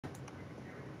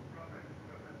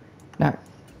Alright.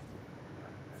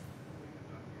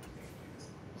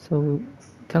 So,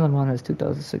 Kellen Mond has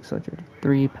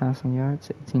 2,603 passing yards,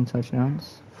 18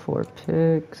 touchdowns, 4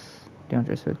 picks.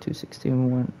 DeAndre Swift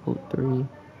 261,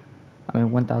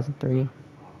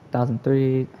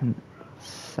 1,003, and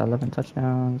 11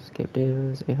 touchdowns. Gabe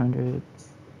Davis 800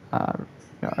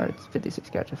 yards, 56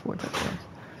 catches, 4 touchdowns.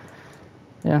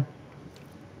 Yeah.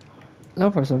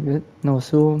 So far so good. Noah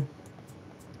Sewell,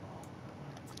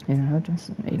 Aiden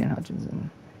Hutchinson,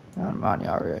 Monty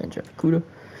Aria, and Jeff Okudah.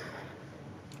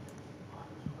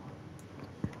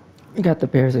 We got the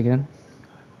Bears again.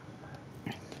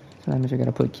 So that means we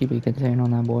gotta put QB contain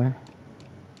on that boy.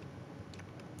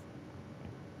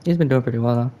 He's been doing pretty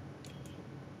well though.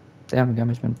 Sam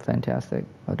Montgomery's been fantastic.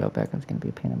 Odell Beckham's gonna be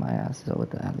a pain in my ass. So with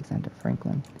the Alexander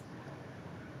Franklin.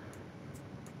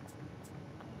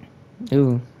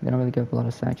 Ooh, they don't really give up a lot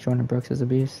of sacks. Jordan Brooks is a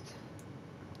beast.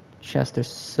 Chester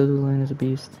Sutherland is a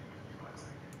beast.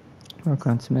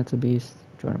 Roquan Smith's a beast.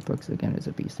 Jordan Brooks again is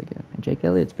a beast again. And Jake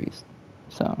Elliott's a beast.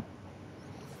 So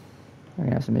we're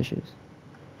gonna have some issues.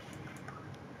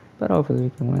 But hopefully we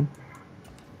can win.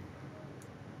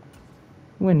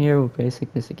 Win here will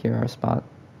basically secure our spot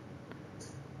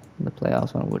in the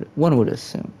playoffs, one would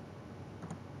assume.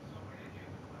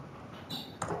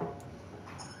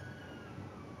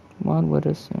 One would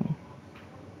assume.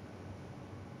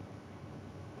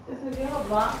 If you have a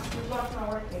block, your block's not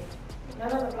working.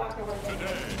 None of the blocks are working.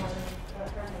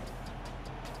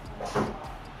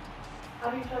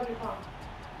 How do you charge your phone?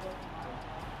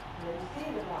 You see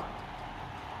the block.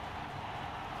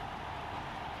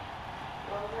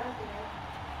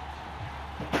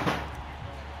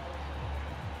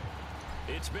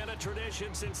 It's been a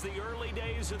tradition since the early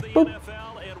days of the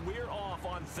NFL, and we're off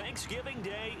on Thanksgiving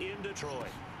Day in Detroit.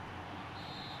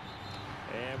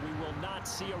 And we will not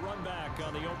see a run back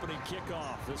on the opening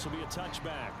kickoff. This will be a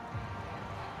touchback.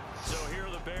 So here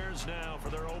are the Bears now for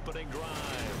their opening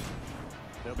drive.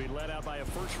 They'll be led out by a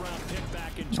first-round pick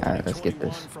back in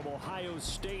 2021 from Ohio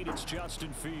State. It's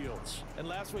Justin Fields. And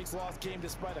last week's loss came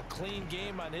despite a clean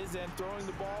game on his end, throwing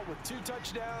the ball with 2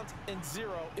 touchdowns and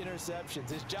 0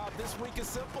 interceptions. His job this week is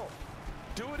simple.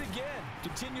 Do it again.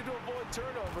 Continue to avoid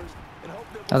turnovers and hope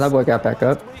that boy got back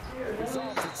up.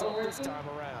 Results itself this time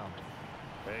around.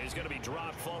 He's going to be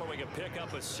dropped following a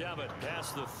pickup of 7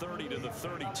 past the 30 to the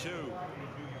 32.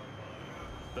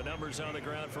 The numbers on the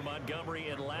ground for Montgomery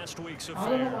in last week's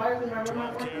affair.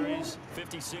 12 carries,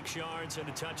 56 yards, and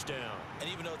a touchdown. And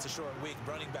even though it's a short week,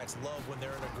 running backs love when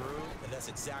they're in a groove, and that's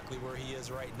exactly where he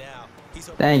is right now. He's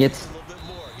dang it. A little bit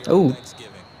more here oh,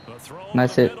 Thanksgiving.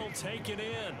 nice hit. Taken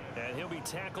in, and he'll be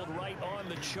tackled right on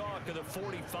the chalk of the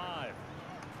 45.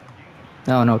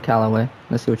 Oh, no, Callaway.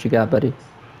 Let's see what you got, buddy.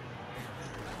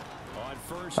 On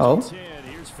first and 10,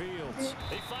 here's Fields.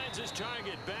 He finds his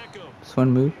target, Beckham.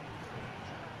 Swing move.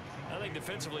 I think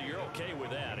defensively you're okay with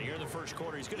that. Here in the first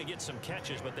quarter, he's going to get some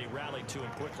catches, but they rallied to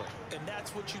him quickly. And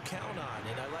that's what you count on,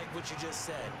 and I like what you just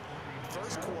said.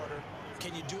 First quarter,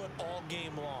 can you do it all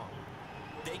game long?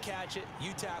 They catch it,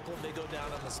 you tackle, they go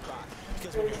down on the spot.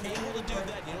 Because when you're able to do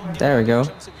that, you don't there we go.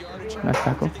 Nice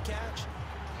tackle. The catch.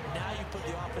 Now you put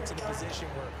the offense in a position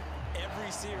where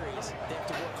every series they have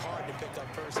to work hard to pick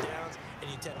up first downs,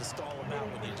 and you tend to stall them out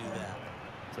when you do that.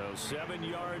 So 7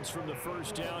 yards from the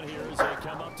first down here as they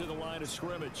come up to the line of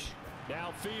scrimmage.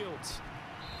 Now Fields.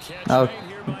 Catch oh,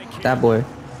 here by that boy.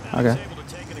 Okay. He's able to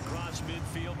take it across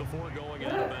midfield before going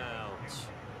out of bounds.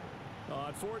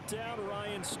 On 4th down,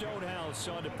 Ryan Stonehouse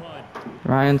on to punt.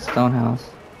 Ryan Stonehouse.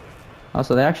 Oh,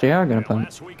 so they actually are going to punt.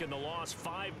 Last week in the loss,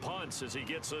 5 punts as he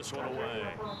gets this one away.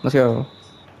 Let's go.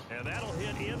 And that'll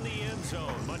hit in the end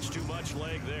zone. Much too much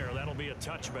leg there. That'll be a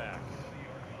touchback.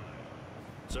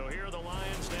 So here are the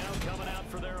Lions now coming out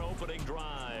for their opening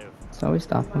drive. So we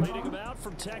stop him. Leading them out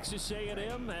from Texas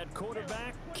A&M at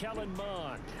quarterback, Kellen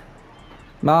Mond.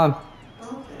 Mom,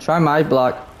 try my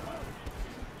block.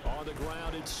 On the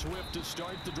ground, it's Swift to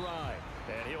start the drive.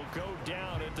 And he'll go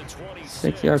down at the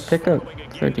 26. 6-yard pickup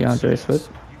for DeAndre Swift.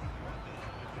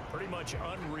 Pretty much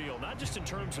unreal, not just in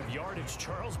terms of yardage,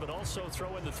 Charles, but also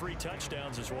throw in the 3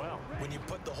 touchdowns as well. When you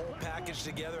put the whole package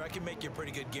together, I can make you a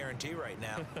pretty good guarantee right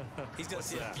now. He's going to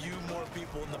see a few more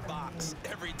people in the box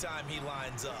every time he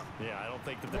lines up. Yeah, I don't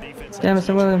think that the defense...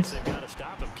 Jamison Williams.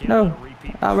 No,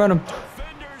 outrun him.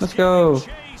 Let's go.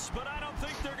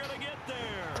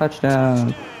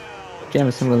 Touchdown.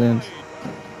 Jamison Williams.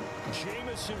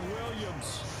 Jamison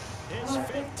Williams, his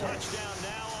 5th touchdown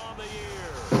now on the year.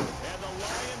 And the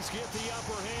Lions get the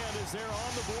upper hand as they're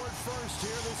on the board first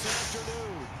here this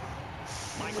afternoon.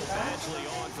 Michael Badgley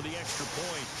on for the extra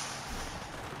point.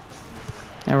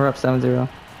 And we're up 7-0.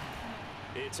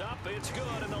 It's It's up, it's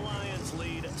good, and the Lions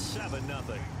lead 7-0.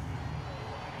 The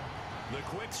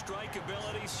quick strike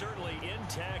ability certainly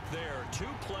intact there. 2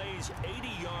 plays, 80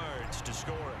 yards to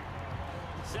score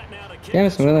it. Set now to kick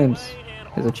Jameson Williams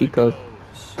is a cheat code.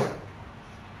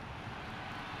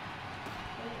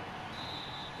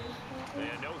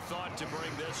 And no thought to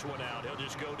bring this one out. He'll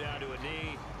just go down to a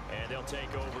knee, and they'll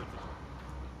take over.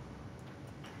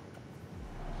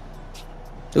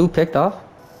 Ooh, picked off?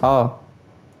 Oh.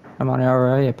 I'm on it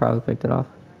already. I probably picked it off.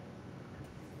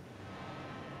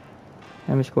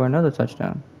 And we score another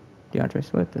touchdown. DeAndre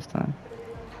Swift this time.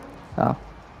 Oh.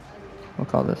 We'll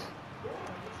call this.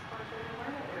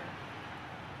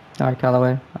 Alright,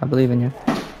 Callaway. I believe in you.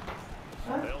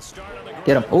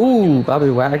 Get him. Ooh,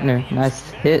 Bobby Wagner. Nice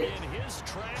hit. His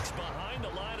tracks behind the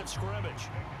line of scrimmage.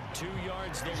 2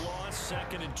 yards the loss,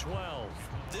 2nd and 12.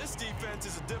 This defense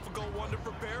is a difficult one to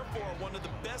prepare for, one of the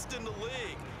best in the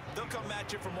league. They'll come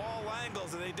at you from all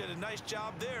angles, and they did a nice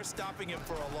job there stopping him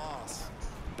for a loss.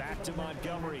 Back to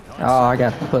Montgomery. Oh, I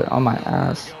got put on my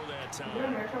ass. Might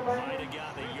have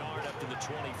gotten a yard up to the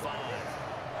 25.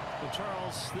 Well,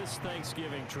 Charles, this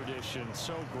Thanksgiving tradition,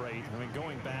 so great. I mean,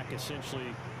 going back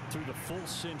essentially through the full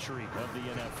century of the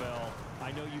NFL.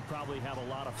 I know you probably have a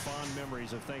lot of fond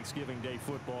memories of Thanksgiving Day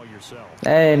football yourself.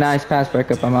 Hey, nice pass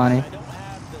breakup, Amani. I don't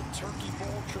have the turkey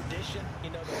bowl tradition. You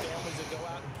know, the families that go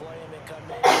out and play and then come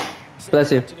in.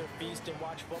 Bless you. To their feast and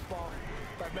watch football.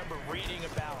 I remember reading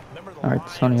about, All right,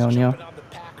 Tony O'Neil. on the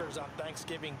Packers on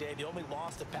Thanksgiving Day. The only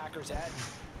loss the Packers had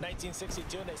in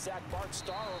 1962, and they sacked Bart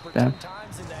Starr over 10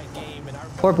 times in that game. And I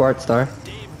Poor Bart Starr.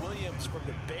 Dave Williams from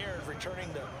the Bears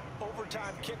returning the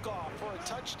overtime kickoff for a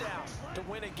touchdown to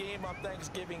win a game on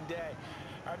Thanksgiving Day.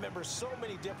 I remember so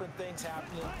many different things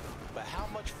happening, but how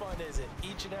much fun is it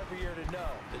each and every year to know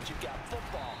that you've got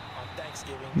football on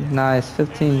Thanksgiving Day? Nice,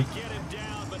 15.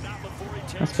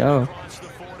 Let's go.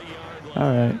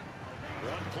 All right.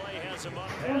 One play has him up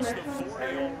past the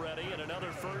 40 already, and another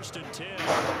 1st and 10.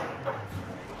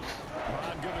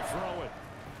 Ron going to throw it.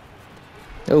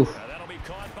 Ooh. That'll be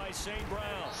caught by St.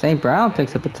 Brown. St. Brown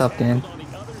picks up a tough game.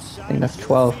 I think that's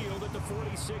 12. At the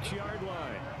 46-yard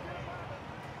line.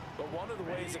 But one of the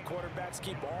ways that quarterbacks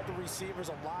keep all the receivers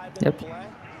alive in Yep. play,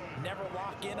 never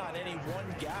lock in on any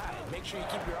one guy. Make sure you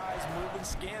keep your eyes moving,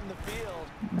 scan the field.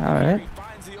 All right.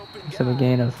 Let's have a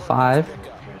gain of 5.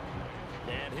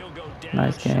 And he'll go down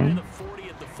Nice game. the 40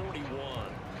 at the 41.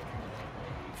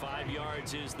 5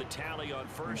 yards is the tally on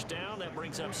 1st down. That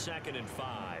brings up 2nd and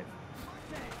 5.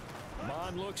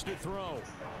 Mon looks to throw.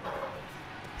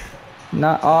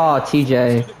 Not. Oh,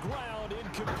 TJ. To the ground,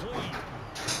 incomplete.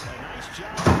 A nice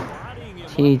job bodying him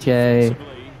up TJ.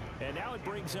 defensively, and now it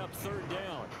brings up 3rd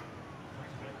down.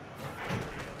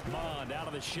 Mon out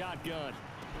of the shotgun.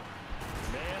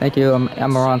 Thank you.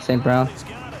 I'm around St. Brown.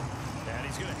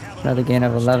 Another gain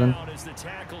of 11.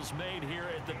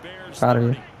 Proud of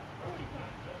you.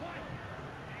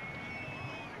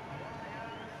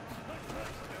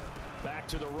 Back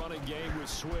to the running game with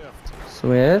Swift.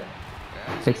 Swift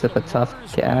picks up a tough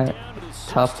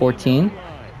 14.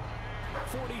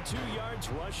 42 yards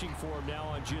rushing for him now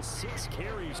on just 6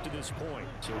 carries to this point.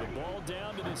 So the ball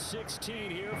down to the 16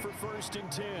 here for 1st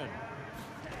and 10.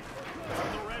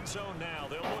 From the red zone now,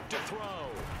 they'll look to throw.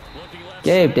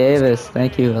 Gabe Davis,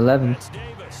 thank you. 11.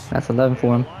 That's 11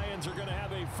 for him. Lions are going to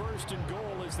have a 1st and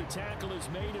goal as the tackle is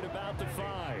made at about the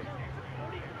 5.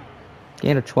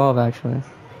 Gain of 12 actually.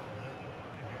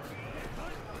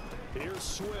 Here's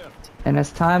Swift. And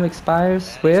as time expires,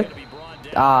 Swift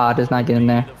does not get in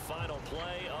there. The final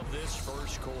play of this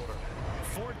 1st quarter.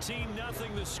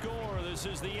 14-0 the score. This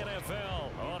is the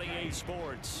NFL on EA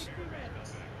Sports.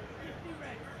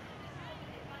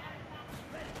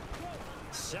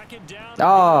 2nd down.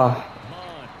 Oh,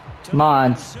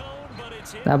 Mons.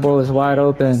 That ball was wide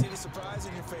open. See the surprise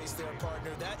in your face there,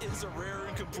 partner. That is a rare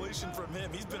incompletion from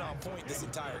him. He's been on point this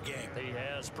entire game. He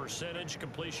has percentage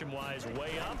completion-wise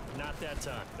way up. Not that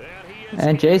time.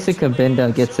 And Jason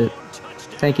Kabinda gets it.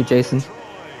 Thank you, Jason.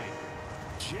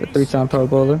 The 3-time Pro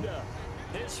Bowler.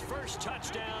 His 1st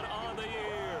touchdown on the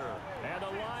year. And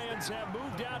the Lions have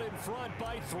moved out in front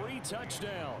by 3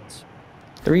 touchdowns.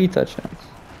 3 touchdowns.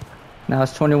 Now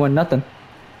it's 21-0.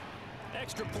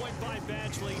 Extra point by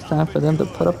Badgley. It's time for them to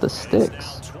put up the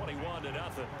sticks. 21-0.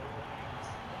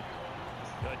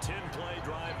 A 10-play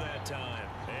drive that time.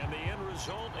 And the end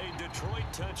result, a Detroit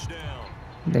touchdown.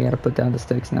 They got to put down the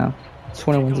sticks now. It's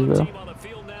 21-0. Team on the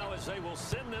field now as they will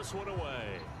send this one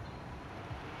away.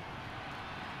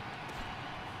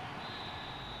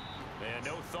 And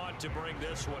no thought to bring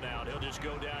this one out. He'll just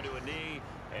go down to a knee,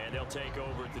 and they'll take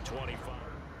over at the 25.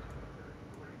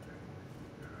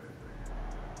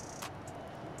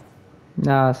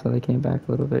 Nah, so they came back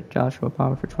a little bit. Joshua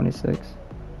Palmer for 26.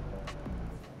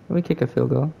 We kick a field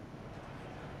goal.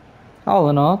 All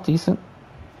in all, decent.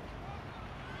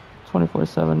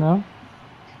 24-7 now.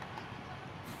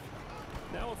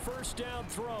 Now a first down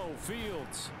throw,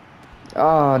 Fields.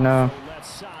 Oh, no. Left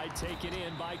side taken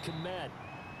in by Komet.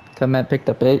 Komet picked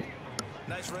up 8.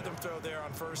 Nice rhythm throw there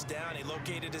on first down. He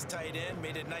located his tight end,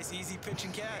 made it a nice, easy pitch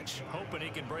and catch. Hoping he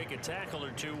can break a tackle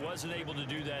or two. Wasn't able to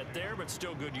do that there, but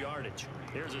still good yardage.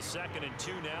 Here's a 2nd and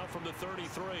 2 now from the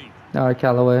 33. All right,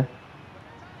 Callaway.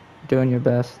 Doing your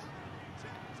best.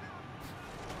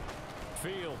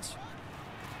 Fields.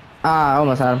 Ah, I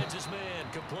almost had him. Finds his man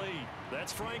complete.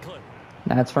 That's Franklin.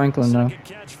 That's Franklin, though. Second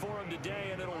catch for him today,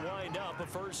 and it'll wind up a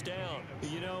first down.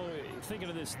 You know, thinking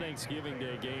of this Thanksgiving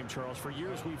Day game, Charles, for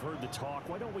years we've heard the talk,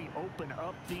 why don't we open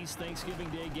up these Thanksgiving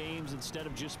Day games instead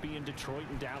of just being Detroit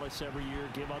and Dallas every year,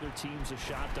 give other teams a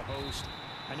shot to host?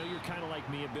 I know you're kind of like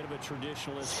me, a bit of a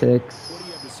traditionalist. 6. What do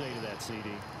you have to say to that, CD?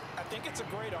 I think it's a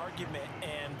great argument,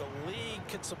 and the league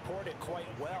could support it quite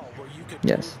well, where you could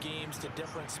Yes. move games to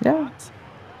different Yeah. spots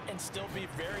and still be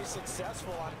very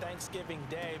successful on Thanksgiving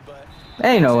Day. But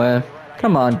Ain't no way. Right, I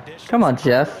Come hate on. traditions. Come on, I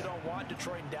Jeff. really don't want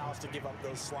Detroit and Dallas to give up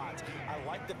those slots. I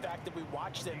like the fact that we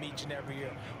watch them each and every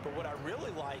year. But what I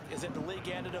really like is that the league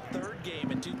ended a 3rd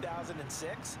game in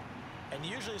 2006. And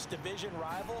usually it's division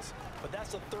rivals, but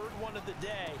that's the 3rd one of the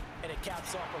day, and it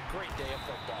caps off a great day of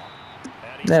football.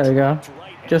 There we go.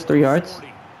 Just 3 yards.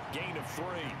 Gain of 3.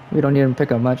 We don't need him to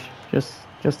pick up much. Just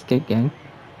a kick game.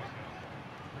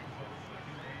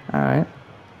 All right.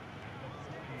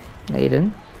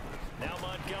 Aiden.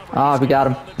 Ah, we got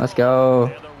him. Let's go.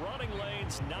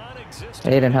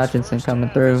 Aiden Hutchinson coming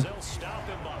through.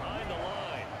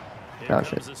 Oh,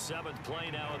 shit. The 7th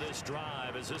play now of this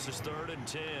drive as this is 3rd and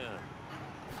 10.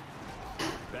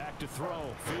 Back to throw,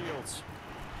 Fields.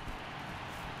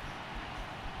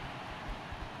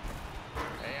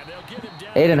 And they'll get him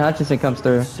down. Aiden Hutchinson comes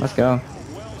through. Let's go.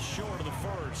 Well short of the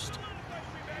first.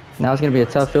 Now it's going to be a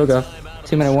tough field goal.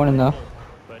 2-minute warning, though.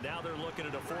 But now they're looking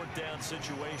at a 4th down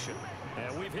situation.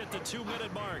 And we've hit the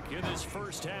 2-minute mark in this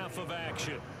first half of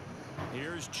action.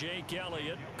 Here's Jake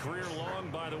Elliott. Career long,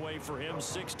 by the way, for him,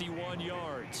 61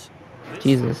 yards. This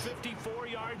Jesus. 54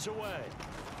 yards away.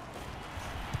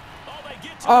 Oh, they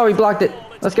get to Oh, he the blocked it.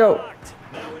 football. It's Let's go. blocked.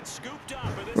 Now it's scooped up,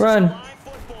 and this Run. is a live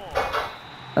football.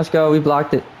 Let's go. We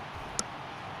blocked it.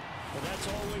 Well, that's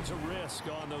always a risk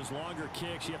on those longer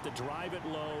kicks. You have to drive it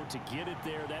low to get it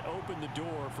there. That opened the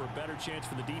door for a better chance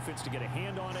for the defense to get a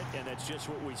hand on it, and that's just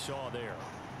what we saw there.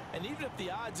 And even if the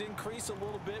odds increase a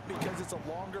little bit because it's a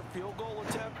longer field goal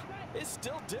attempt, it's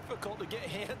still difficult to get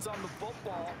hands on the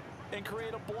football and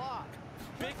create a block.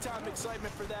 Big-time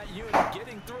excitement for that unit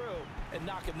getting through and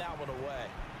knocking that one away.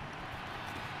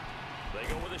 They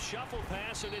go with a shuffle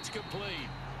pass, and it's complete.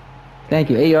 Thank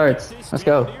you. 8 yards. Let's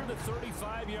go. Near the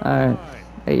 35-yard All right. line.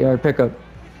 8-yard pickup.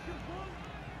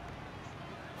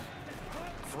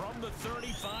 From the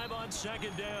 35 on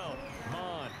 2nd down.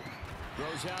 Mon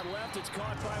throws out left. It's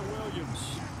caught by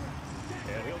Williams.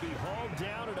 And he'll be hauled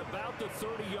down at about the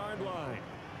 30-yard line.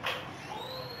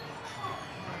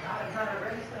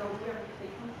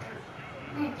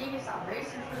 Mon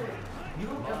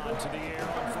to the air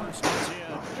on 1st and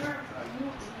 10.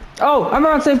 Oh, I'm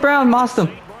on St. Brown. Mossed him.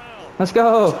 St. Brown. Let's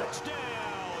go. Touchdown,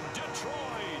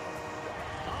 Detroit.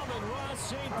 Amon-Ra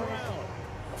St. Brown,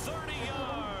 30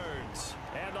 yards.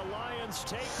 And the Lions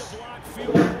take the block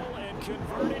field goal and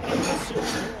convert it into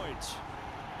 6 points.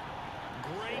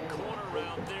 Great corner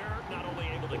route there. Not only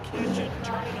able to catch it,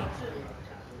 turn it up.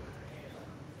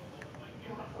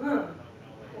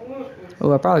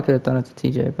 Oh, I probably could have done it to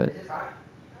TJ, but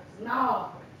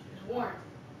No, it's warm.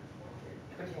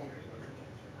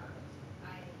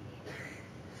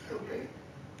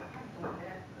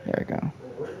 there we go.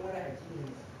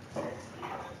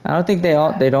 I don't think they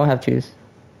don't have cheese.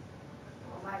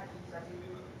 Well,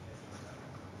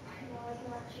 it's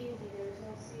not cheesy. There's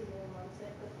no seasoning once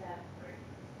they put that.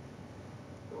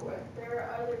 There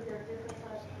are different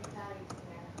types of patties in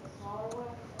there. The smaller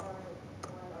ones are the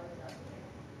one or the other.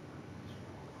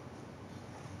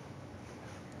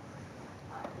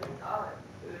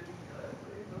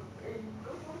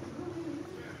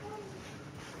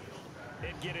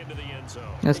 And get into the end zone.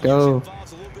 Let's It usually go.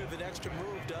 involves a little bit of an extra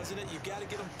move, doesn't it? You've got to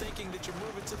get them thinking that you're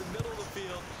moving to the middle of the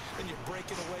field and you're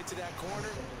breaking away to that corner.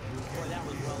 Boy, that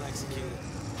was well executed.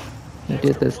 We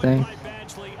did this thing. By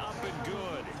Badgley up and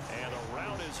good. And the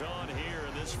route is on here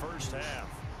in this first half.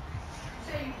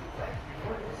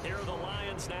 Here are the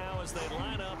Lions now as they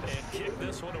line up and kick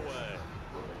this one away.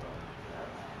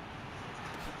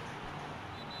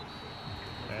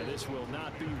 And this will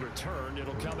not be returned.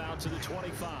 It'll come out to the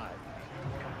 25.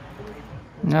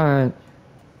 All right.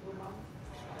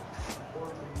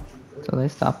 So they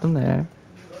stopped him there.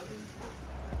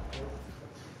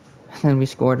 And then we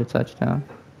scored a touchdown.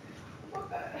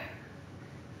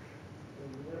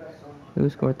 Who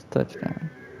scored the touchdown?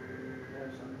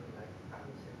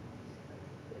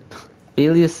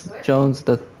 Elias Jones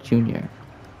the Jr.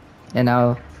 And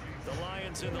now The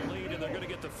Lions in the lead, and they're going to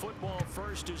get the football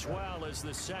first as well as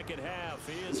the second half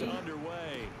is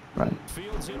underway. right.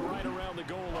 Fields in right around the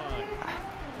goal line.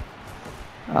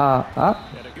 And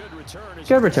And a good return. Is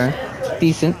good return.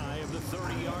 Decent. shy of the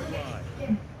 30-yard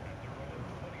line.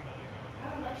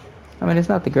 I mean, it's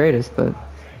not the greatest, but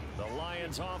The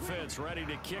Lions offense ready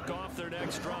to kick off their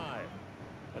next drive.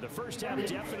 And the first half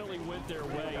definitely went their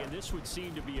way, and this would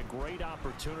seem to be a great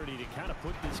opportunity to kind of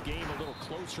put this game a little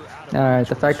closer out of all right.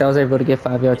 The fact that I was able to get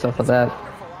 5 yards off of that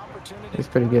is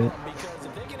pretty good. Because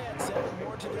if they can add 7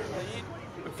 more to their lead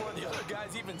before the other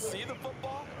guys even see the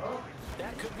football,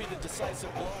 that could be the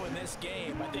decisive blow in this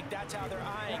game. I think that's how they're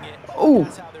eyeing it. Ooh.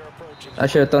 That's how they're approaching it. I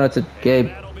should have thrown it to Gabe.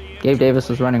 Gabe Davis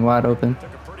was running wide open.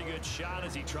 Took a pretty good shot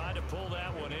as he tried to pull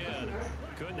that one in.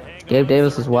 Couldn't hang Gabe on.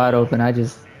 Davis was wide open. I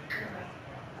just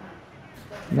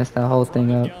messed that whole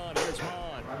thing up. Gun, here's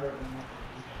Vaughn.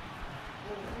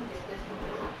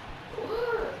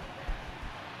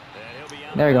 And he'll be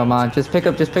out There you go, man. Just pick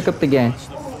up the game.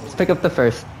 Just pick up the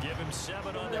first. Give him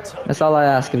 7 on the touch. That's all I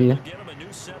ask of you. Get him a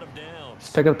new set of downs.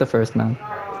 Just pick up the first, man.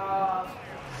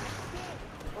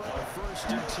 First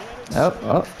and 10.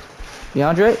 Oh.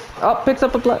 DeAndre. Oh, picks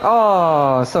up a play.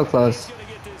 Oh, so close. Gonna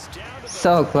get this down to the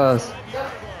So close.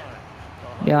 5-yard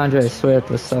line. DeAndre Swift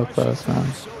was so close, man.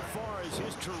 So far as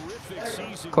his terrific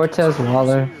season Cortez continues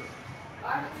Waller. here.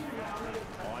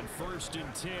 On first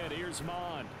and 10, here's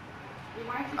Mon.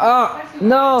 Oh,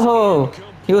 no.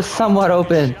 He was somewhat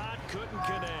open. Shot couldn't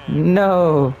connect.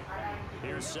 No.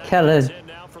 Here's second Kellen. and 10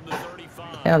 now from the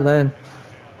 35. Ellen.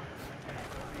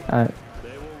 Alright.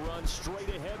 They will run straight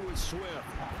ahead with Swift.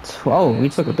 Oh, we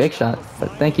took a big shot.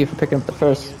 But thank you for picking up the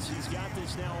first. He's got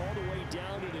this now all the way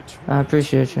down to the 20. I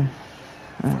appreciate you.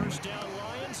 First down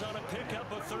Lions on a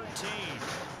pickup of 13.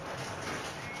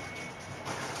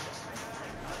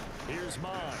 Here's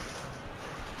Mon.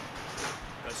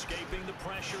 Escaping the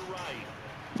pressure right.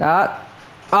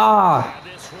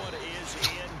 This one is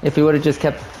in. If he would have just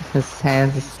kept his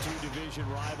hands. These two division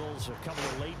rivals, a couple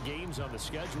of late games on the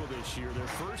schedule this year. Their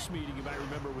first meeting, you might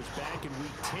remember, was back in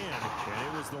week 10. And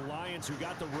it was the Lions who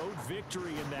got the road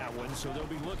victory in that one. So they'll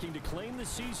be looking to claim the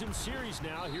season series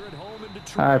now here at home in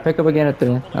Detroit. Alright, pick up again at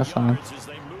 3. That's fine. As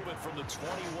they move it from the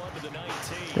 21 to the 19.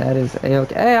 That is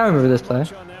A-okay. Hey, I remember this play.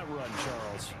 Watch on that run,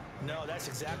 Charles. No, that's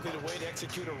exactly the way to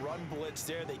execute a run blitz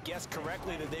there. They guessed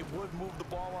correctly that they would move the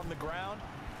ball on the ground,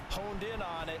 honed in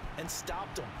on it, and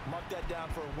stopped them. Mark that down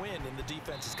for a win in the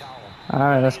defense's column.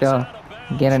 Alright, let's go.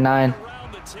 Gain a 9.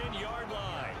 Around the 10-yard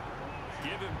line.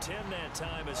 Give him 10 that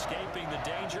time, escaping the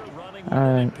danger, running with All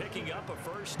it right. and picking up a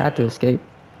first Had to down. escape.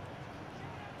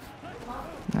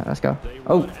 Alright, let's go. They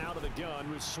Oh, run out of the gun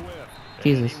with Swift. And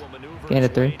Jesus. he will maneuver Gain a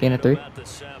his 3. way Gain a to 3. about the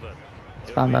 7.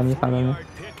 It's fine by me, fine by me. 3-yard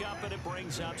pickup, and it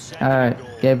brings up second Alright, and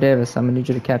goal. Gabe Davis, I'm gonna need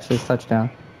you to catch this touchdown.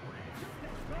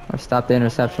 Or stop the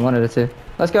interception, one of the two.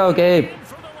 Let's go, Gabe.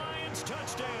 For the Lions,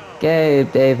 touchdown.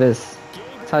 Gabe Davis.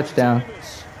 Gabriel Touchdown.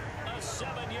 Davis, a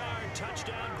 7-yard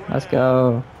touchdown grab. Let's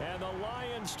go. And the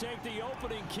Lions take the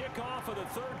opening kickoff of the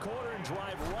third quarter and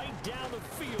drive right down the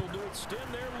field to extend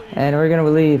their lead. And we're gonna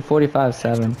lead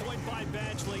 45-7. Point by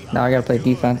Badgley, Now I gotta play good.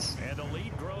 defense. And the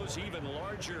lead grows even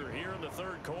larger here in the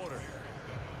third quarter.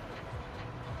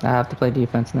 I have to play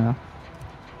defense now.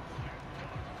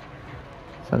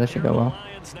 So this should go well.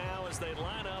 Lions now as they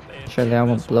line up and Surely kick I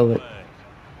won't this blow one it.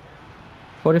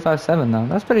 away. 45-7 though.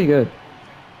 That's pretty good.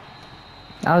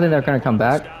 I don't think they're gonna come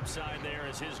back, Stop sign there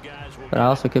as his guys will but I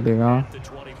also could be wrong. get the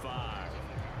 25.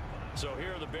 So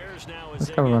here are the Bears now as Let's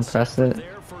they go get run set press for it.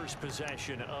 their first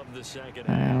possession of the second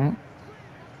half. Alright.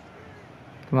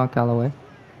 Come on, Callaway.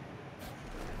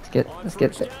 Let's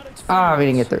get there. Ah, we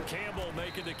didn't get through. Campbell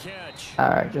making the catch.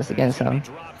 Alright, just against Gonna be him.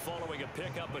 dropped following a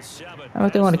pickup of 7. I don't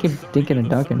think they want to keep That's the 30 dinking and to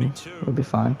the dunking. 32. We'll be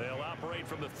fine. They'll operate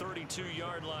from the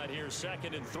 32-yard line here,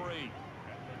 2nd and 3.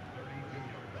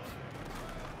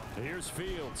 Here's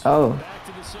Fields. Oh. Back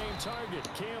to the same target,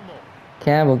 Campbell.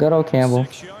 Campbell, good old Campbell.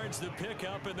 6 yards the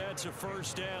pickup, and that's a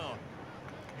first down.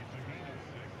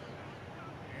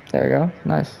 There you go.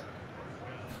 Nice.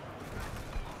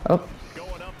 Oh,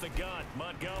 Going up the gut,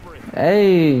 Montgomery.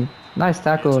 hey. Nice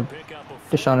tackle. Pickup of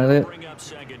 4 Deshaun to Elliott. bring up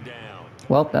 2nd down.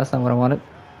 Well, that's not what I wanted.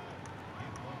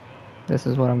 This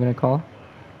is what I'm going to call.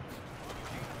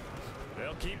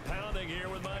 They'll keep pounding here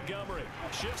with Montgomery.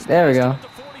 Shifts There we go. At the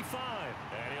 45.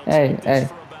 And he'll Hey, take this hey.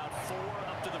 for about 4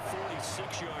 up to the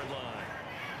 46-yard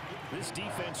line. This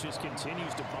defense just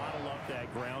continues to bottle up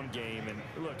that ground game. And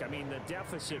look, I mean, the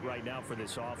deficit right now for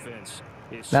this offense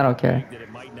is I so don't care. big that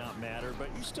it might not matter. But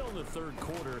you're still in the third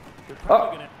quarter. They're probably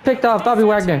Oh, going to picked off Bobby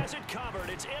Wagner,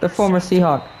 the former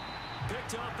Seahawk.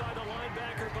 picked up by the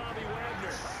linebacker Bobby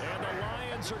Wagner. And the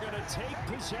Lions are going to take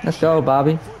possession. Let's go,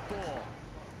 Bobby. Football.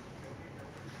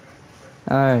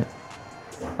 All right.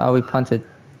 Oh, we punted.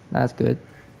 That's good.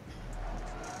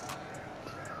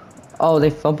 Oh, they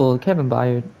fumbled. Kevin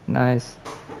Byard. Nice.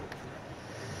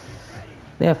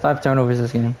 They have 5 turnovers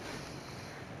this game.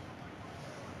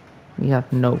 We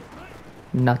have nothing.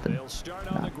 They'll start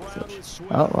on the ground with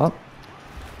Swift. Oh.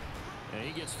 And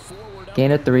he gets forward up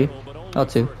Gain of the 3. middle, but only Oh,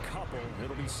 2. for a couple.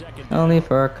 It'll be second Only down.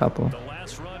 for a couple. The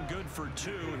last run good for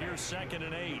 2. Here's 2nd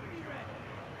and 8.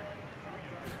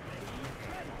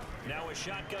 Now a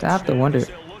shotgun I have to snap wonder. as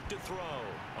he'll look to throw.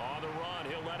 On the run,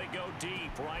 he'll let it go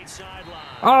deep, right sideline.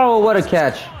 Oh, what a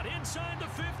catch. Caught inside the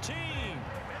 15.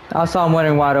 I saw him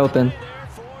winning wide open. There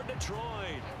for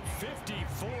Detroit.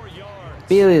 54 yards.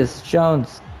 Belius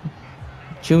Jones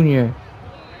Jr.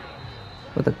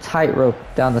 with a tightrope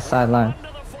down the sideline. On to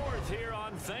the 4th here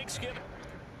on Thanksgiving.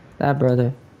 That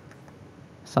brother.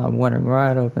 Saw him winning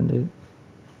right open, dude.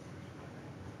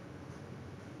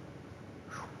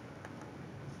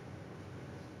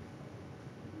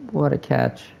 What a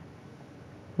catch.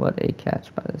 What a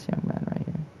catch by this young man right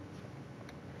here.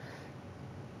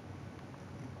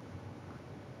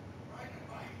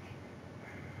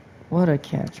 What a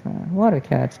catch, man. What a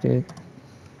catch, dude.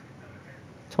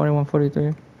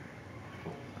 21-43.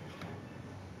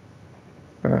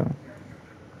 Bro.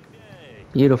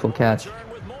 Beautiful catch. Return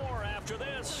with more after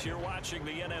this. You're watching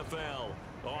the NFL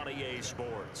on EA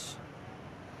Sports.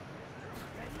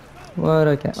 What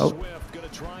a catch. Oh, Swift going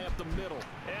to try up the middle.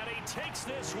 And he takes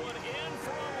this one in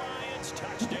for a Lions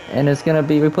touchdown. and it's going to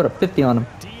be, we put a 50 on him.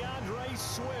 DeAndre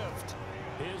Swift,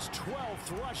 his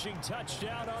 12th rushing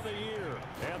touchdown of the year.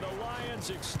 And the Lions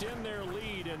extend their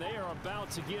lead, and they are about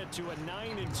to get to a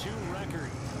 9-2 record.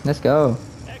 Let's go.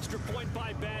 Extra point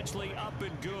by Badgley, up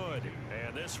and good.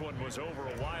 And this one was over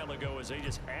a while ago as they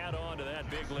just add on to that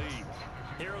big lead.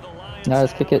 Here are the Lions Now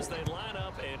let's kick as it. they line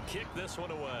up and kick this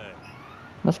one away.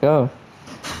 Let's go.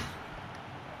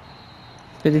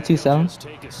 52-7. Just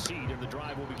take a seat, and the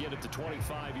drive will begin at the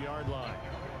 25-yard line.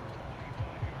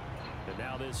 And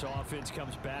now this offense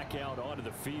comes back out onto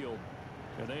the field.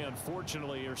 And they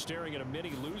unfortunately are staring at a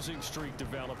mini losing streak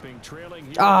developing, trailing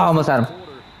here. Oh, almost had him.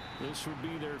 Quarter. This would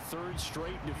be their 3rd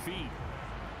straight defeat.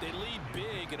 They lead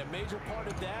big, and a major part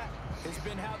of that has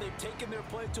been how they've taken their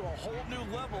play to a whole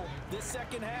new level this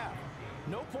second half.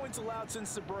 No points allowed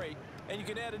since the break, and you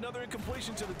can add another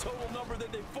incompletion to the total number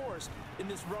that they forced in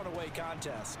this runaway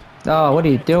contest. Oh, what are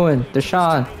you doing?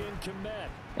 Deshaun.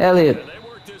 Elliott. And they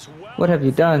worked this well What have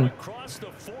you done? across the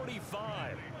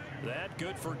 45. That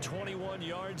good for 21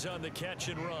 yards on the catch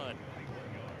and run.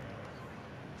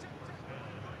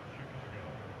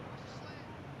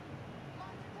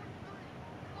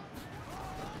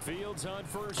 Fields on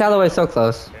first. Callaway so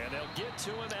close. And they'll get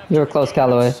to him after You were close, a gain of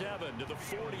Callaway. 7 to the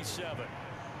 47.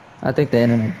 I think the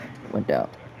internet went down.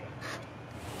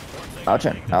 One thing I'll I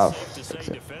check. think that's I'll safe to fix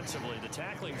say it. defensively, the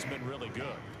tackling's been really good.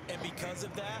 And because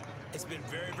of that, it's been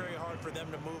very, very hard for them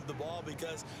to move the ball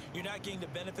because you're not getting the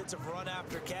benefits of run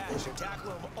after catch. You're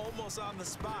tackling them almost on the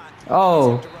spot.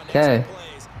 Oh, You have to run okay. extra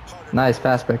plays, harder to Nice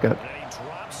pass pickup. And he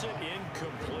drops it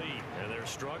incomplete, and their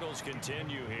struggles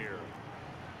continue here.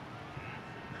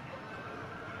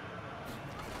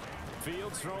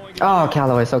 Fields throwing it Oh, out.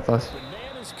 Callaway so close. The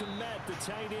man is Komet, the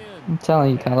tight end. I'm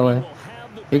telling you, Callaway. He will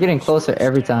have the You're getting biggest closer first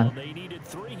every down. time. They needed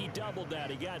 3. He doubled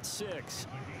that. He got 6.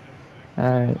 All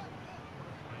right.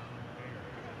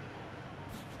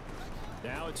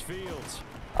 Now it's Fields.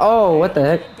 Oh, what the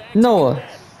heck? Noah.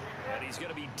 And he's going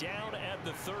to be down at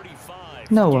the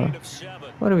 35. Noah. Gain of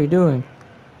 7. What are we doing?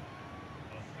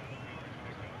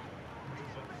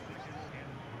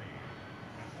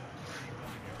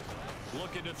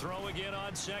 Looking to throw again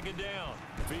on 2nd down.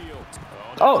 Fields.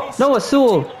 Oh, Noah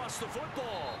Sewell. He lost the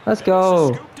football. Let's And go.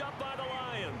 this is scooped up by the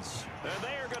Lions. And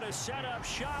they are going to set up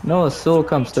shop. Noah at the Sewell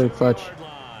comes through clutch. 32-yard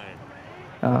line.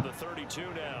 Oh, The 32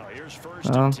 now. Here's 1st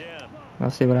well, and 10.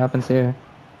 let's see what happens here.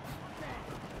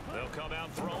 They'll come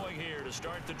out throwing here to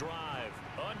start the drive.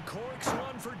 Uncorks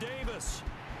one for Davis.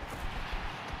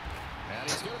 And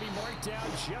he's going to be marked down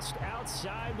just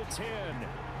outside the 10.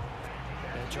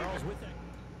 And Charles with that.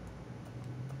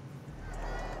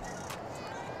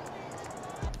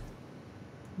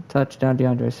 Touchdown,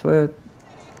 DeAndre Swift.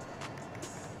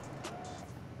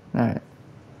 All right.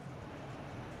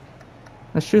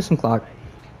 Let's shoot some clock.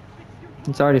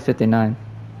 It's already 59.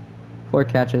 4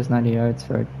 catches, 90 yards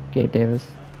for Gabe Davis.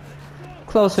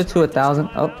 Closer to 1,000.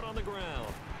 Oh, Out on the ground.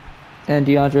 and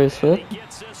DeAndre And Swift. he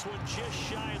gets this one just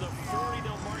shy of the 40.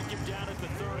 They'll mark him down at the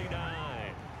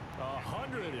 39.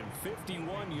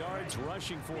 151 yards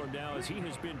rushing for him now as he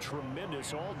has been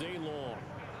tremendous all day long.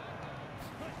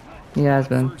 He has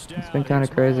been. It's been kind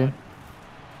of crazy.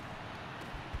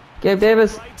 Gabe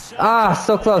Davis. Ah,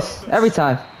 so close. Every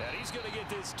time. And he's going to get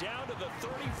this down to the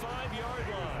 35-yard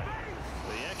line.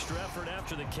 The extra effort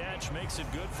after the catch makes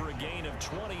it good for a gain of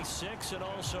 26 and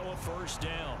also a first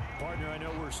down. Partner, I know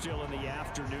we're still in the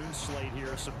afternoon slate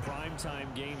here. Some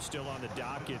primetime games still on the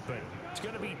docket, but it's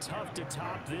going to be tough to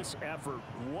top this effort.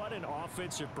 What an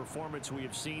offensive performance we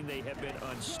have seen. They have been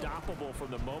unstoppable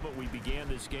from the moment we began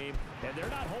this game, and they're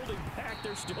not holding back.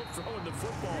 They're still throwing the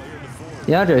football here in the fourth.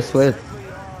 DeAndre Swift.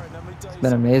 It's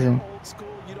been amazing. Old school,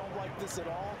 you don't like this at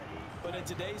all, but in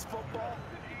today's football,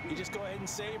 you just go ahead and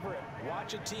savor it.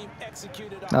 Watch a team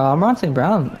execute it. Amon St.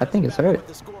 Brown, I think it's hurt.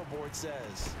 The scoreboard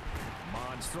says.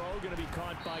 Mon's throw going to be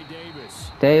caught by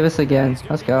Davis. Davis again.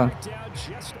 Let's go. Down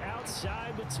just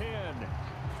outside the 10.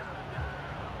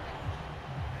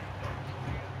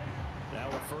 Now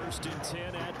a 1st and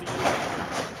 10 at the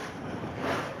 11.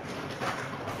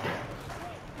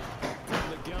 From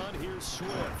the gun, here's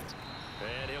Swift.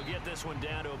 And he'll get this one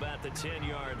down to about the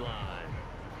 10-yard line.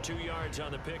 2 yards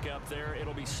on the pickup there.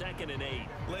 It'll be 2nd and 8.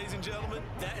 Ladies and gentlemen,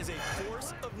 that is a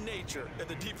force of nature at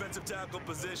the defensive tackle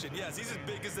position. Yes, he's as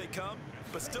big as they come,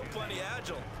 but still plenty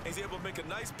agile. He's able to make a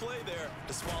nice play there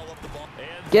to swallow up the ball.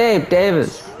 And Gabe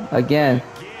Davis again. again,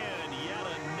 yet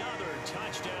another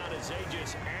touchdown as they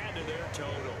just add to their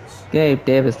totals. Gabe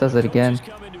Davis does it again.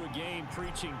 Coaches come into a game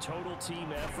preaching total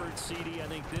team effort. CD, I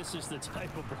think this is the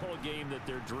type of ball game that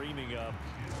they're dreaming of.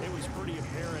 It was pretty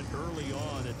apparent early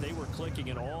on that they were clicking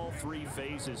in all 3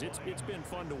 phases. It's been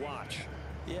fun to watch.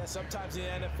 Yeah, sometimes in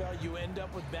the NFL you end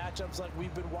up with matchups like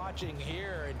we've been watching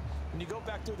here, and when you go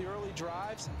back through the early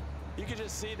drives, you can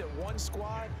just see that one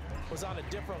squad was on a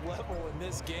different level in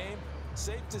this game.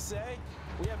 Safe to say,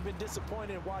 we haven't been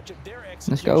disappointed in watching their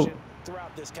execution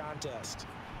throughout this contest.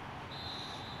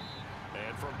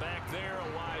 And from back there,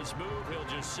 a wise move.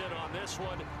 He'll just sit on this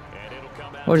one, and it'll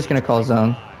come out. We're just going to call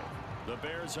zone. The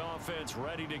Bears offense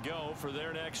ready to go for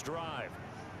their next drive.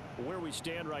 Where we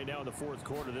stand right now in the 4th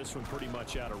quarter, this one pretty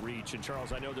much out of reach. And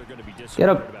Charles, I know they're going to be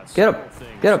disappointed about several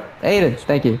things. Get up, Aiden.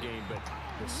 Thank you. But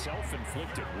the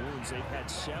self-inflicted wounds, they've had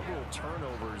several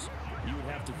turnovers. You would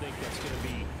have to think that's going to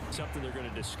be something they're going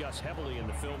to discuss heavily in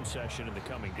the film session in the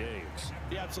coming days.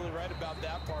 You're absolutely right about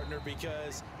that, partner,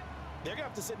 because they're going to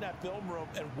have to sit in that film room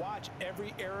and watch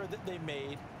every error that they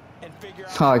made and figure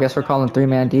out. Oh, I guess we're calling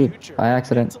 3-man deep by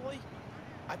accident.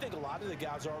 I think a lot of the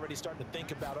guys are already starting to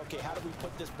think about, okay, how do we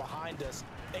put this behind us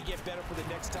and get better for the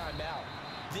next time out?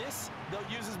 This, they'll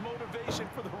use as motivation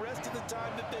for the rest of the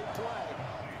time that they play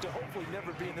to hopefully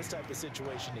never be in this type of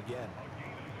situation again.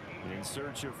 In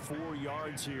search of 4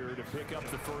 yards here to pick up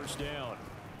the first down.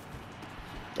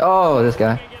 Oh, this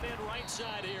guy. Bringing it in right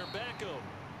side here, Beckham.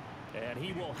 And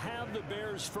he will have the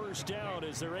Bears first down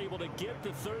as they're able to get the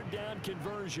 3rd down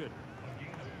conversion.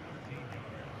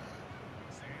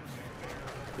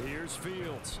 Here's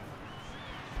Fields.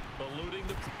 Eluding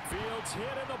the Fields hit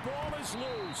and the ball is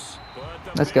loose. But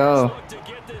the Let's go. Bears look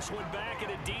to get this one back,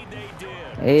 and indeed they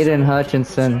did. Aiden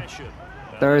Hutchinson.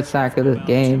 3rd sack of the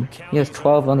game. He has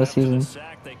 12 on the season.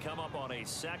 They come up on a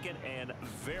 2nd and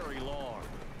very long.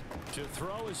 To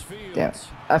throw is Fields. Damn.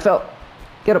 I felt.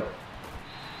 Get up.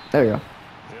 There you go.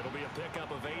 It'll be a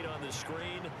pickup of 8 on the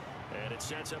screen, and it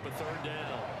sets up a 3rd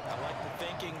down. I like the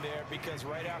thinking there because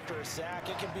right after a sack,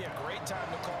 it can be a great time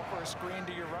to call for a screen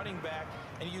to your running back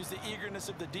and use the eagerness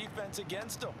of the defense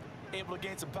against them. Able to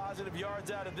gain some positive yards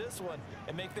out of this one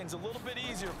and make things a little bit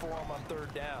easier for them on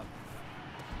 3rd down.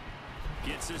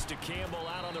 Gets this to Campbell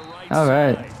out on the right All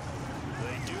right. side.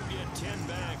 They do get 10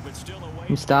 back, but still away.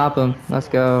 You stop him. Let's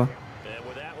go. And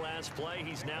with that last play,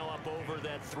 he's now up over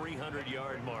that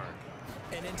 300-yard mark.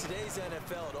 And in today's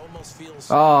NFL, it almost feels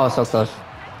Oh, so close.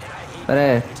 But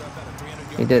hey,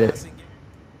 he did it.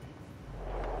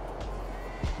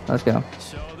 Let's go.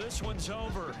 So this one's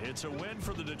over. It's a win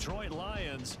for the Detroit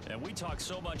Lions. And we talk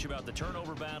so much about the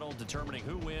turnover battle, determining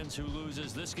who wins, who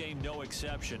loses. This game, no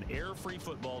exception. Air-free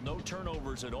football, no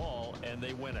turnovers at all, and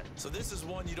they win it. So this is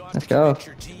one you don't have Let's to go. convince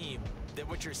your team that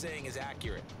what you're saying is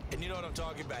accurate. And you know what I'm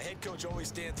talking about. Head coach always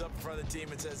stands up in front of the team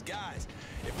and says, guys,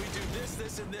 if we do this,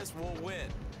 this, and this, we'll win.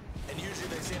 And usually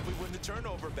they say if we win the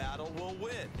turnover battle, we'll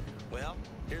win. Well,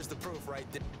 here's the proof right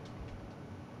there.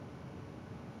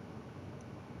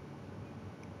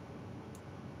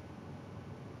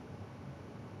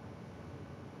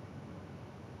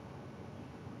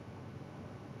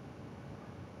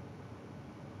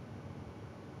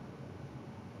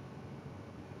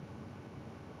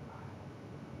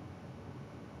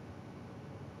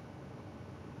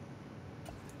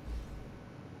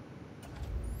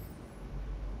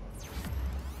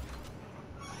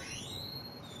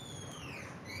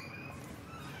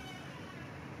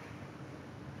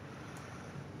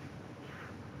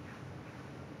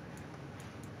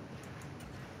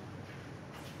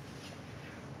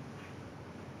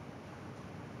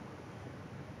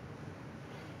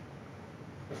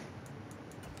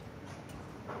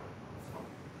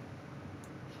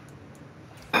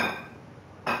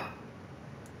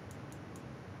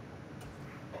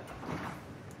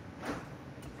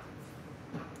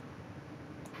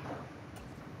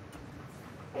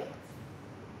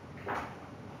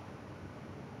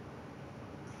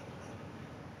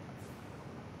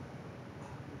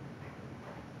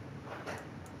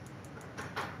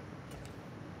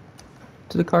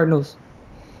 To the Cardinals.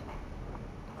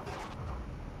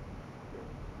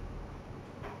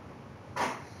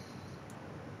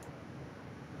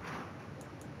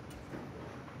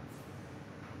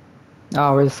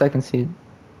 Oh, we're the second seed.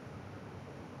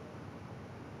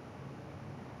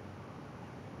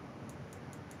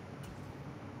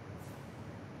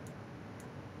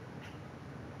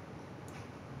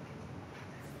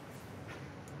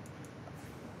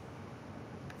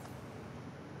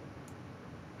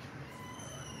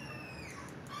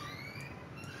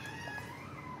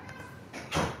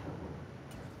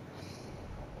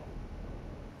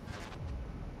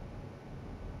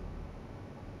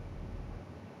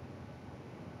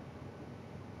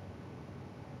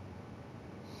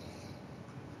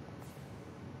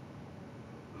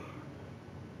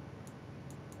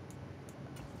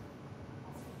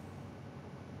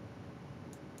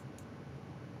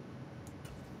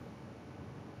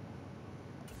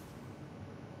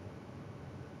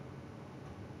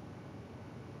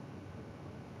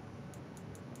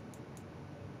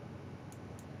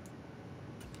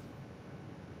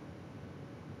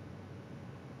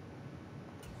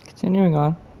 Continuing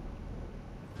on.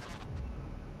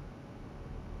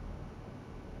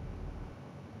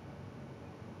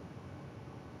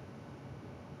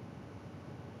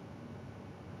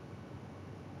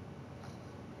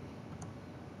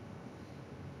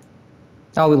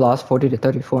 Oh, we lost 40 to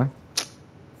 34. Of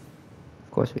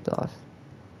course we lost.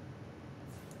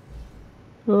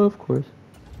 Of course.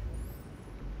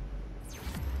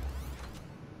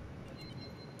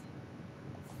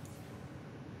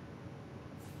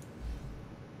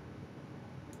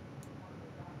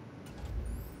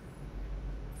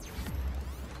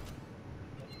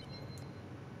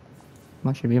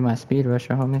 What should be my speed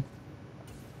rusher, homie?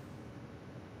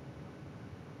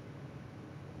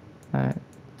 Alright.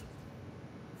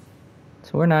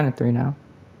 So we're 9-3 now.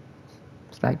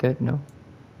 Is that good? No.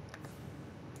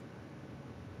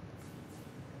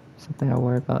 Something I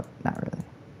worry about? Not really.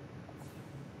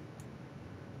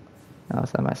 No,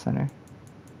 it's not my center.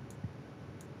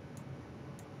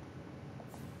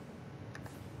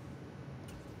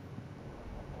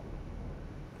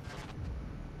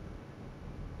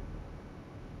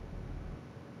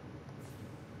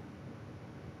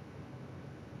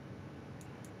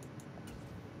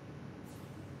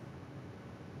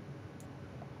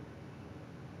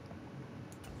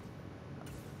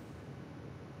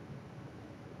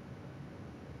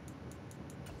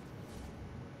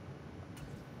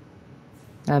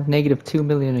 I have negative 2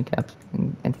 million in caps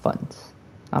in funds.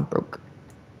 I'm broke.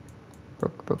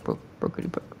 Brokety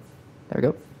broke. There we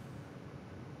go.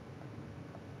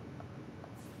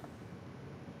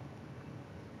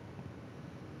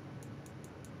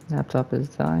 Laptop is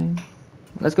dying.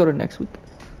 Let's go to next week.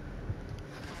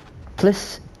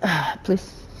 Please.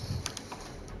 Please.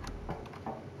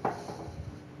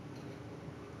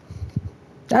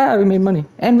 Ah, we made money.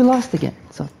 And we lost again.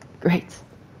 So, great.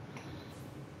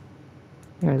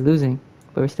 We're losing,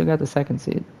 but we still got the second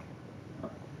seed.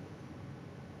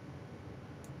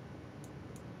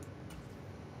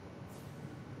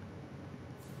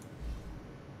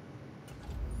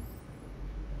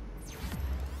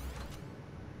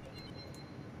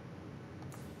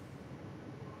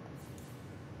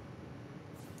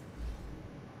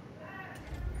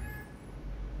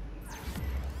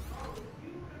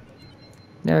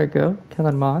 There we go.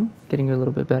 Kellen Mond getting a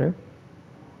little bit better.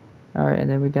 Alright, and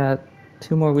then we got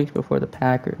 2 more weeks before the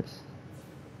Packers.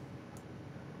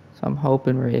 So I'm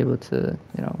hoping we're able to,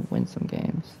 win some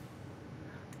games.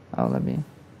 Oh, let me...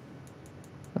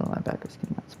 The linebackers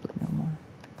cannot split no more.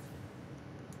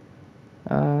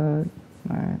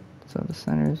 Alright, so the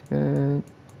center is good.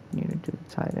 Need to do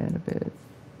the tight end a bit.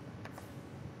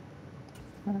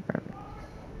 Alright, perfect.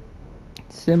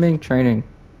 Simming training.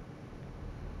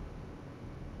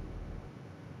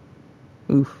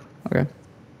 Oof, okay.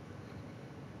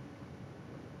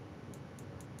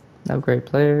 Upgrade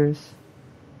players.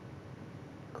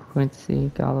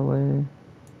 Quincy Galloway.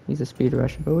 He's a speed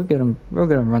rusher, but we'll get him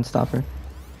run stopper.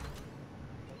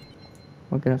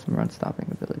 We'll get him some run stopping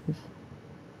abilities.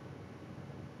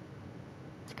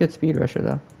 It's a good speed rusher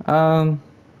though. And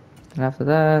after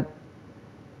that,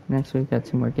 next week got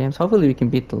 2 more games. Hopefully we can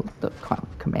beat the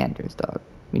Commanders, dog.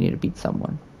 We need to beat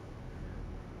someone.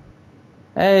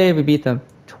 Hey, we beat them.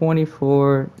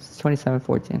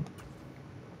 27-14.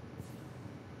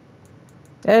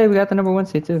 Hey, we got the number 1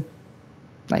 seed too.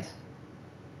 Nice.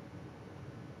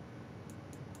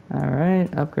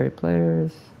 Alright, upgrade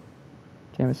players.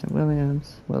 Jameson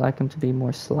Williams. Would like him to be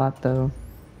more slot though.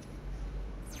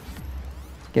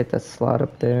 Get that slot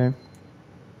up there.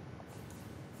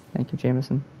 Thank you,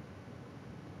 Jameson.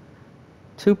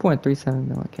 2.37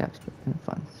 million caps in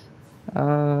funds.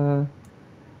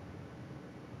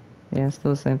 Yeah,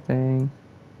 still the same thing.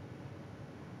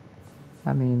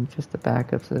 I mean, just the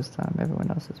backups this time. Everyone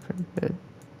else is pretty good.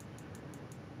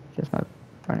 Just my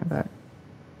running back.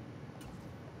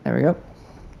 There we go.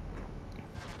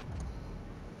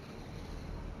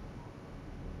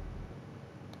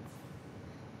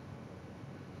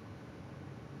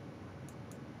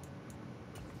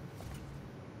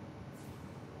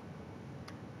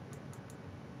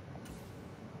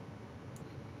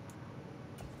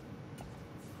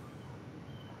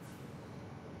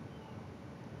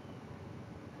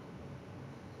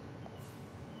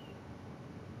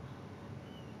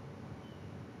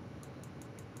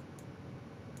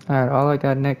 Alright, all I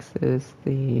got next is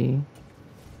the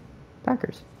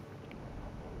Packers.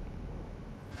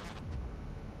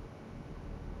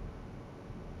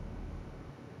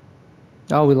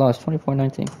 Oh, we lost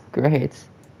 24-19. Great.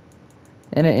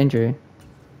 And an injury.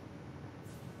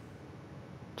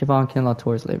 Javon Kinlaw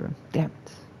tore his labrum. Damn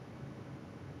it.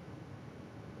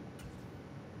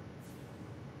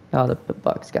 Oh, the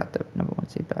Bucks got the #1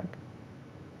 seed back.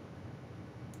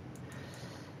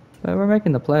 But we're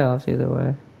making the playoffs either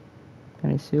way.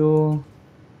 Penny Sewell,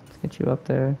 let's get you up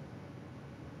there.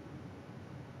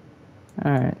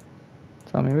 Alright.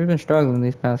 So, I mean, we've been struggling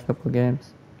these past couple of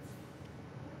games.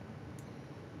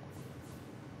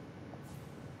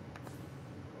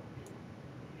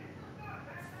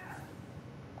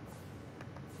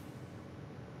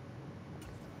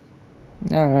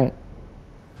 Alright.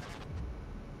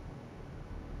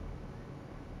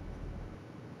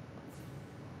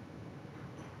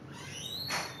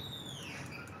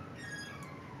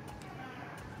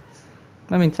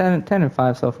 I mean,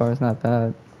 10-5 so far is not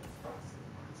bad.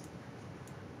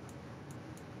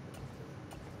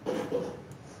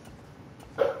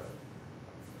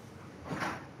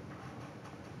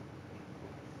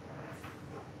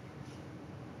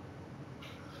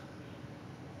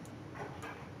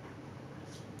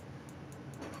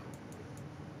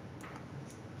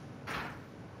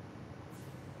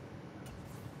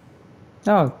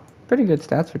 Oh, pretty good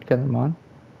stats for Kevin Mon.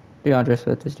 DeAndre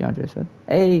Swift is DeAndre Swift.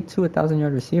 Hey, 2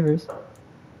 1,000-yard receivers.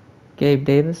 Gabe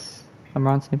Davis,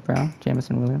 Amon St. Brown,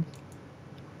 Jamison Williams.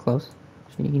 Close.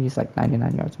 He needs like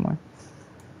 99 yards more.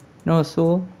 Noah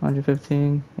Sewell,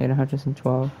 115. Aiden Hutchinson,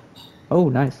 12. Oh,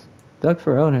 nice. Doug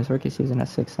Farrell in his rookie season has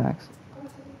 6 sacks.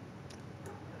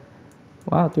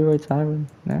 Wow, 3-way tie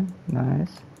there.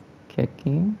 Nice.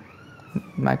 Kicking.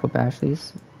 Michael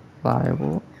Bashley's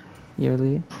reliable.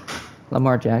 Yearly.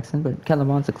 Lamar Jackson, but Ken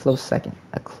Lamont's a close second.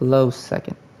 A close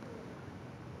second.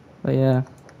 But yeah.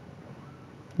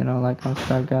 You know, like and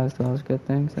subscribe, guys, do all those good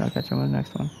things, and I'll catch you on the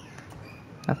next one.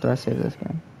 After I save this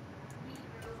game.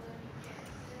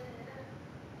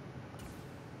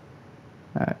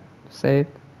 Alright, saved.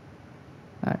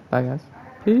 Alright, bye guys.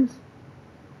 Peace.